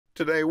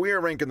Today we are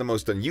ranking the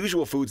most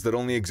unusual foods that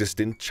only exist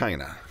in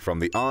China, from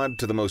the odd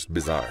to the most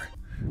bizarre.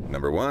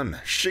 Number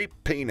 1. Sheep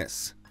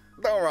penis.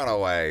 Don't run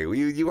away.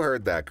 You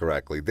heard that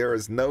correctly. There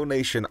is no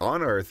nation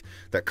on Earth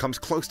that comes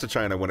close to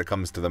China when it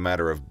comes to the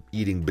matter of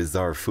eating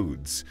bizarre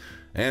foods.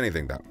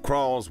 Anything that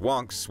crawls,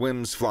 walks,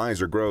 swims,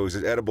 flies, or grows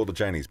is edible to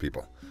Chinese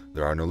people.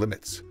 There are no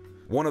limits.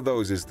 One of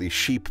those is the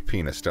sheep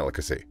penis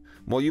delicacy.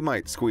 While you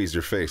might squeeze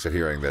your face at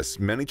hearing this,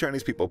 many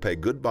Chinese people pay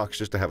good bucks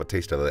just to have a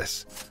taste of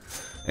this.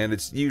 And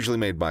it's usually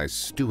made by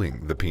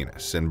stewing the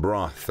penis in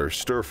broth or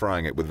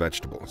stir-frying it with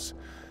vegetables.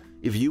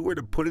 If you were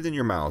to put it in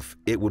your mouth,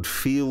 it would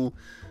feel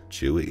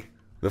chewy.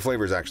 The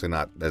flavor is actually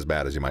not as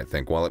bad as you might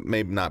think. While it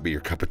may not be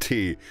your cup of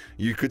tea,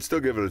 you could still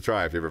give it a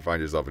try if you ever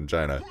find yourself in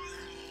China.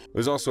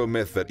 There's also a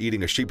myth that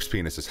eating a sheep's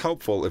penis is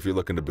helpful if you're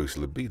looking to boost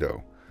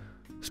libido.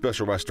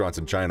 Special restaurants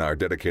in China are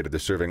dedicated to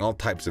serving all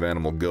types of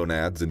animal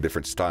gonads in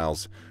different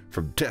styles,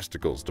 from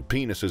testicles to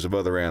penises of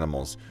other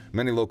animals.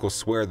 Many locals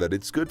swear that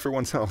it's good for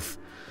one's health.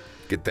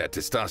 Get that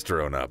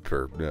testosterone up,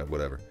 or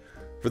whatever.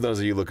 For those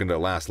of you looking to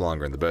last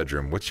longer in the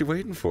bedroom, what you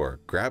waiting for?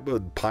 Grab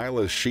a pile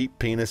of sheep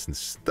penis and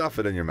stuff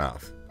it in your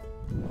mouth.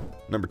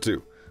 Number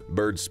 2.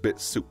 Bird spit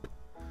soup.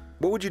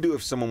 What would you do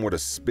if someone were to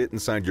spit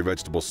inside your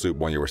vegetable soup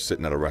while you were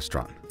sitting at a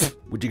restaurant?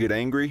 Would you get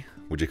angry?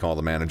 Would you call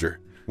the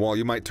manager? While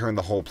you might turn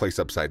the whole place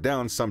upside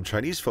down, some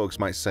Chinese folks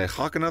might say,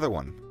 "Hawk another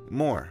one.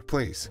 More,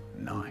 please."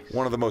 Nice.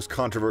 One of the most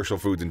controversial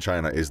foods in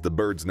China is the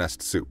bird's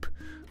nest soup.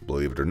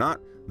 Believe it or not,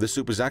 this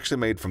soup is actually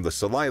made from the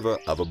saliva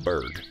of a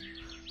bird.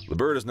 The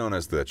bird is known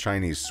as the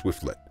Chinese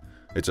swiftlet.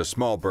 It's a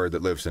small bird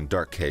that lives in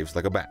dark caves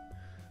like a bat.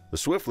 The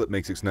swiftlet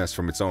makes its nest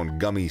from its own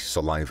gummy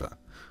saliva.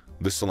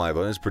 This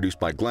saliva is produced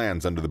by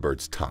glands under the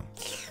bird's tongue.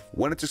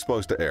 When it's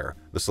exposed to air,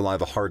 the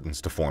saliva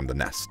hardens to form the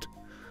nest.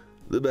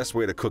 The best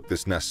way to cook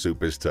this nest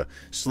soup is to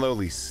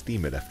slowly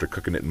steam it after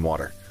cooking it in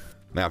water.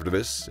 After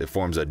this, it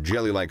forms a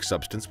jelly-like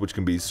substance which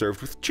can be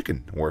served with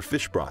chicken or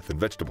fish broth and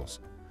vegetables.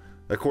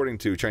 According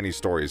to Chinese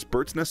stories,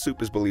 bird's nest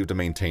soup is believed to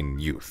maintain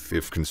youth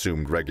if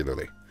consumed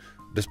regularly.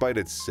 Despite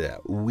its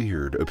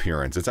weird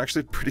appearance, it's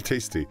actually pretty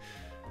tasty.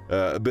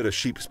 A bit of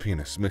sheep's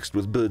penis mixed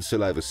with bird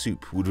saliva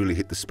soup would really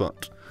hit the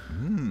spot.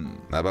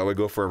 How about we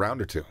go for a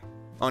round or two?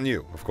 On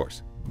you, of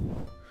course.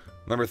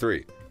 Number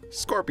 3.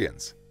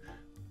 Scorpions.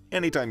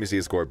 Anytime you see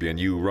a scorpion,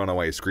 you run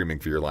away screaming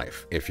for your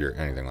life, if you're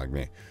anything like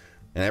me.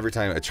 And every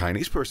time a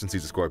Chinese person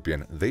sees a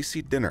scorpion, they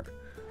see dinner.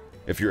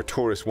 If you're a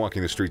tourist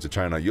walking the streets of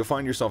China, you'll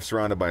find yourself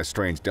surrounded by a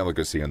strange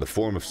delicacy in the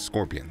form of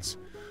scorpions.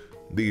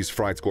 These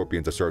fried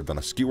scorpions are served on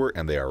a skewer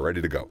and they are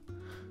ready to go.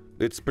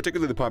 It's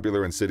particularly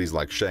popular in cities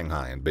like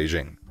Shanghai and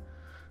Beijing.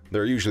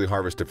 They're usually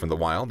harvested from the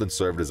wild and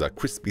served as a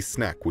crispy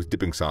snack with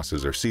dipping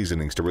sauces or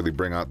seasonings to really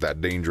bring out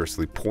that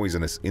dangerously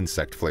poisonous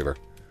insect flavor.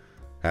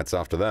 Hats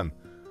off to them.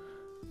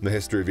 The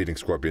history of eating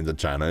scorpions in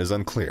China is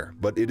unclear,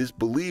 but it is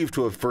believed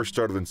to have first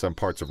started in some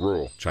parts of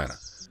rural China.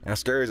 As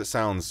scary as it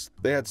sounds,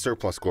 they had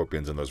surplus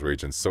scorpions in those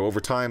regions, so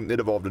over time it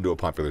evolved into a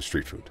popular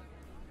street food.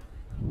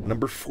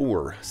 Number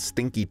 4.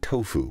 Stinky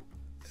tofu.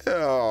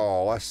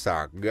 Oh, that's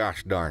a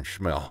gosh darn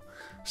smell.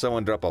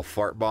 Someone drop a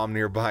fart bomb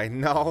nearby?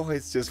 No,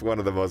 it's just one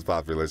of the most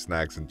popular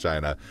snacks in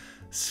China.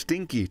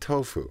 Stinky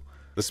tofu.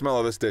 The smell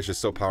of this dish is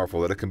so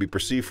powerful that it can be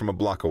perceived from a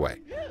block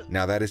away.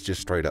 Now that is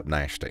just straight up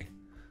nasty.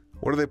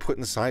 What do they put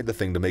inside the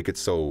thing to make it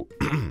so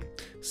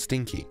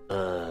stinky?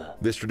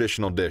 This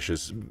traditional dish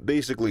is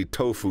basically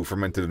tofu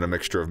fermented in a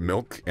mixture of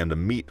milk and a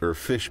meat or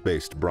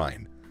fish-based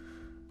brine.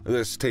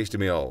 This tasty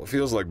meal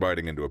feels like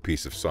biting into a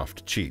piece of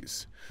soft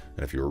cheese.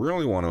 And if you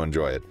really want to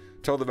enjoy it,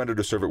 tell the vendor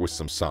to serve it with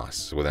some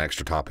sauce with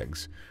extra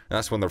toppings.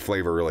 That's when the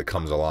flavor really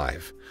comes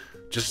alive.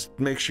 Just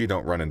make sure you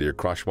don't run into your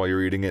crush while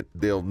you're eating it.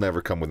 They'll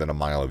never come within a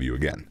mile of you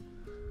again.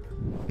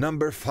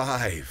 Number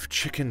 5.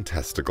 Chicken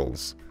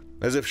testicles.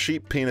 As if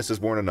sheep penises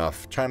weren't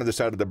enough, China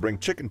decided to bring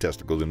chicken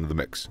testicles into the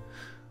mix.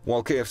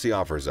 While KFC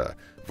offers a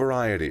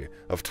variety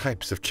of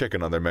types of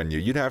chicken on their menu,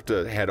 you'd have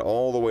to head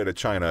all the way to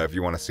China if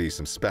you want to see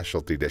some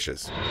specialty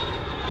dishes.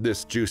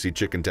 This juicy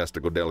chicken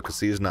testicle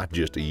delicacy is not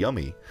just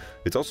yummy,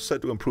 it's also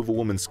said to improve a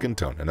woman's skin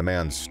tone and a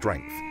man's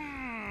strength.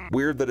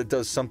 Weird that it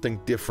does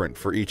something different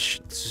for each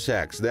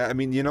sex. I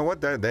mean, you know what?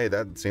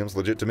 That seems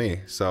legit to me.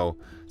 So,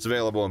 it's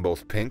available in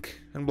both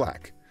pink and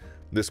black.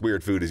 This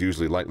weird food is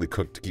usually lightly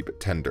cooked to keep it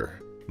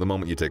tender. The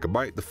moment you take a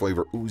bite, the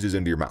flavor oozes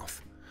into your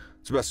mouth.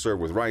 It's best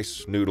served with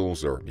rice,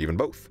 noodles, or even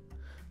both.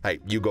 Hey,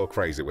 you go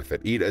crazy with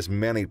it. Eat as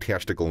many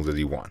testicles as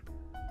you want.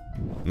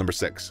 Number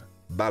 6.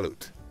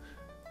 Balut.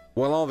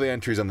 While all the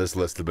entries on this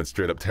list have been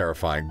straight up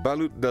terrifying,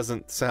 balut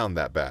doesn't sound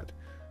that bad.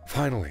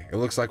 Finally, it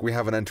looks like we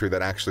have an entry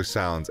that actually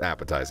sounds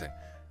appetizing.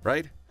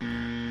 Right?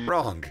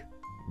 Wrong.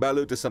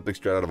 Balut is something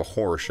straight out of a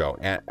horror show,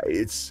 and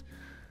it's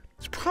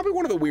probably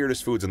one of the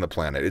weirdest foods on the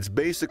planet. It's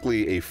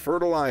basically a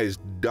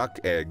fertilized duck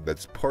egg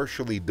that's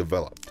partially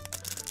developed.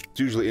 It's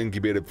usually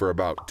incubated for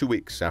about 2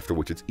 weeks, after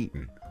which it's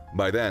eaten.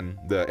 By then,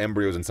 the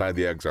embryos inside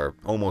the eggs are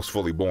almost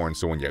fully born,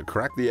 so when you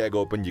crack the egg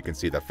open, you can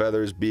see the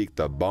feathers, beak,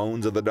 the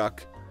bones of the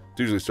duck. It's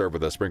usually served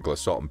with a sprinkle of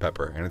salt and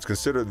pepper, and it's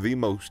considered the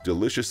most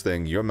delicious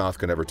thing your mouth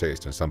can ever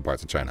taste in some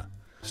parts of China.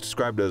 It's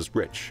described as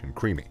rich and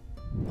creamy.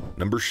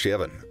 Number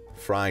 7.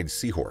 Fried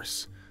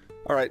seahorse.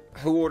 Alright,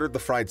 who ordered the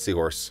fried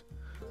seahorse?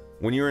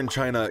 When you're in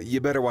China, you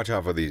better watch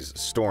out for these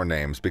store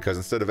names, because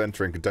instead of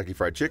entering Kentucky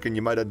Fried Chicken,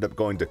 you might end up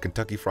going to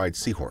Kentucky Fried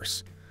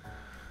Seahorse.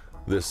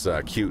 This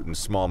cute and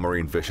small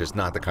marine fish is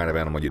not the kind of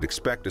animal you'd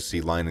expect to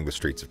see lining the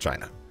streets of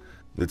China.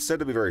 It's said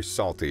to be very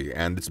salty,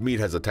 and its meat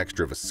has the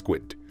texture of a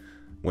squid.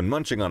 When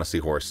munching on a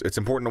seahorse, it's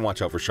important to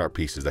watch out for sharp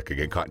pieces that could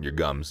get caught in your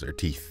gums or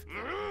teeth.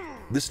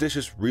 This dish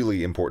is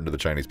really important to the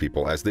Chinese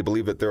people, as they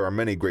believe that there are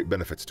many great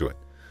benefits to it.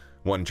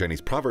 One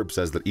Chinese proverb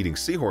says that eating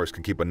seahorse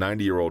can keep a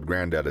 90-year-old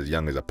granddad as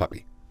young as a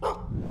puppy.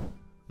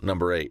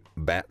 Number 8.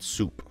 Bat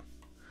soup.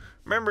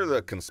 Remember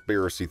the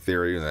conspiracy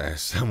theory that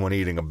someone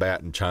eating a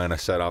bat in China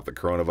set off the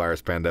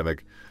coronavirus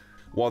pandemic?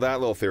 While that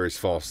little theory is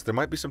false, there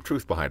might be some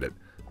truth behind it.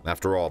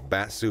 After all,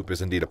 bat soup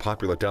is indeed a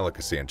popular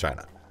delicacy in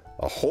China.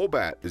 A whole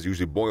bat is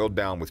usually boiled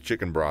down with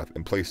chicken broth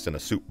and placed in a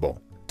soup bowl.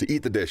 To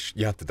eat the dish,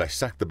 you have to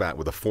dissect the bat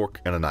with a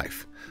fork and a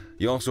knife.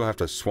 You also have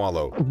to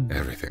swallow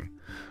everything.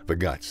 The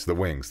guts, the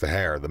wings, the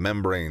hair, the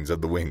membranes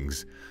of the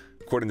wings.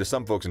 According to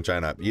some folks in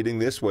China, eating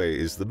this way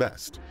is the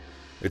best.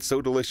 It's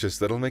so delicious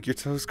that it'll make your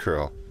toes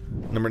curl.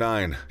 Number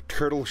 9.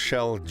 Turtle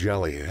shell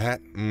jelly.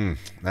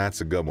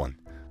 That's a good one.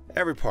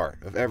 Every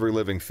part of every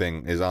living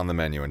thing is on the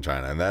menu in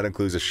China, and that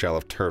includes a shell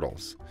of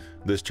turtles.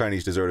 This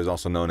Chinese dessert is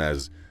also known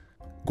as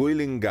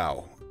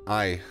guilingao.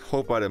 I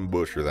hope I didn't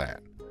butcher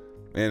that.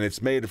 And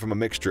it's made from a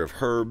mixture of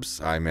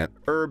herbs,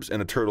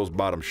 and a turtle's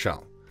bottom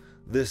shell.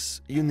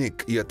 This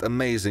unique yet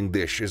amazing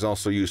dish is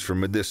also used for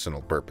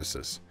medicinal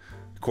purposes.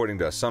 According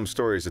to some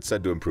stories, it's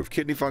said to improve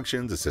kidney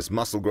functions, assist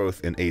muscle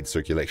growth, and aid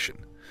circulation.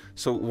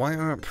 So why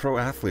aren't pro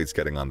athletes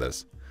getting on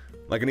this?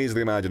 I can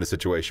easily imagine a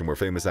situation where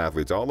famous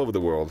athletes all over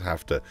the world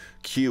have to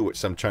queue at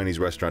some Chinese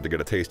restaurant to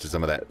get a taste of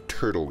some of that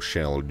turtle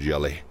shell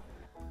jelly.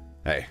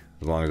 Hey,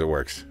 as long as it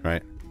works,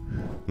 right?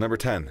 Number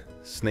 10.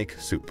 Snake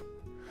soup.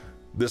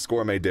 This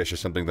gourmet dish is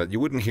something that you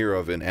wouldn't hear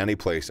of in any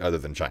place other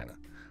than China.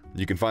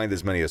 You can find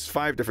as many as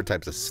 5 different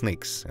types of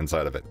snakes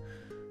inside of it.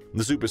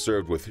 The soup is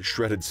served with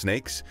shredded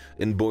snakes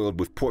and boiled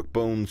with pork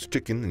bones,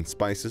 chicken, and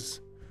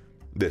spices.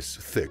 This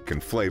thick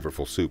and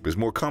flavorful soup is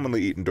more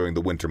commonly eaten during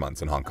the winter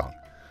months in Hong Kong.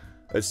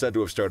 It's said to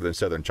have started in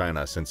southern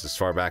China since as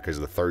far back as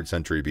the 3rd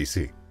century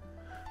BC.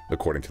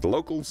 According to the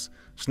locals,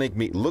 snake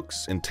meat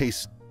looks and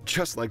tastes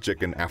just like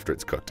chicken after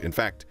it's cooked. In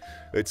fact,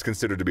 it's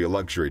considered to be a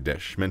luxury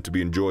dish, meant to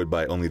be enjoyed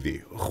by only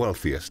the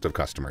wealthiest of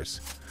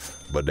customers.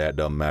 But that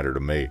doesn't matter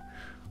to me.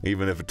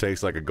 Even if it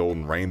tastes like a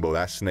golden rainbow,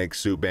 that snake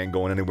soup ain't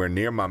going anywhere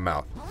near my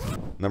mouth.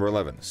 Number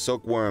 11.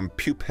 Silkworm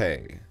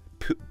pupae.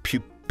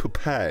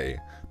 Pupae.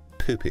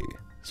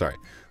 Sorry.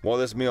 While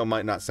this meal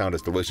might not sound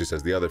as delicious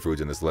as the other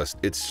foods in this list,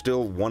 it's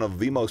still one of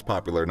the most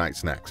popular night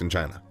snacks in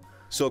China.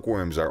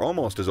 Silkworms are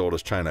almost as old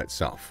as China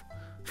itself.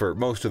 For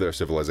most of their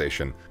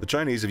civilization, the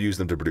Chinese have used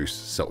them to produce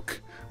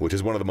silk, which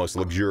is one of the most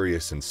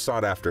luxurious and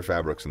sought-after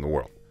fabrics in the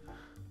world.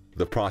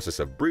 The process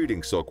of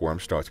breeding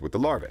silkworms starts with the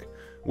larvae,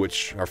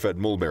 which are fed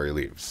mulberry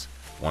leaves.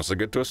 Once they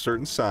get to a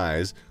certain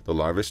size, the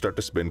larvae start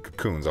to spin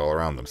cocoons all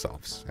around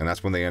themselves, and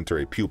that's when they enter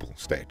a pupal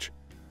stage.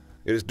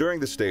 It is during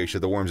this stage that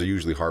the worms are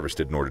usually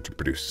harvested in order to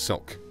produce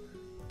silk.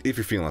 If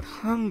you're feeling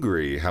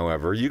hungry,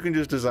 however, you can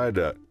just decide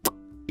to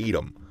eat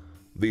them.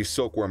 These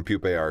silkworm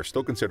pupae are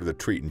still considered a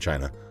treat in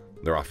China.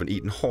 They're often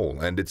eaten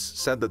whole, and it's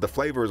said that the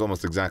flavor is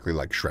almost exactly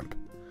like shrimp.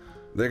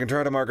 They can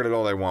try to market it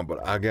all they want, but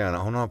again,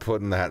 I'm not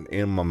putting that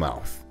in my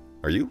mouth.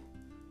 Are you?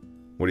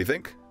 What do you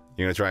think?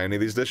 You gonna try any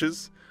of these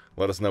dishes?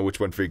 Let us know which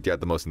one freaked you out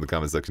the most in the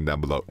comment section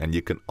down below, and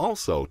you can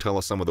also tell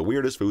us some of the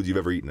weirdest foods you've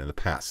ever eaten in the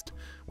past.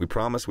 We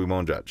promise we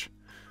won't judge.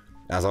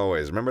 As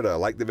always, remember to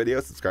like the video,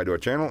 subscribe to our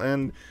channel,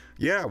 and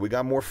yeah, we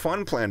got more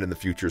fun planned in the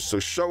future, so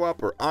show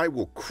up or I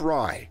will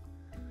cry.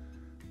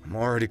 I'm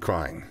already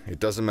crying. It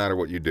doesn't matter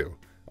what you do.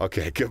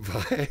 Okay,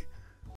 goodbye.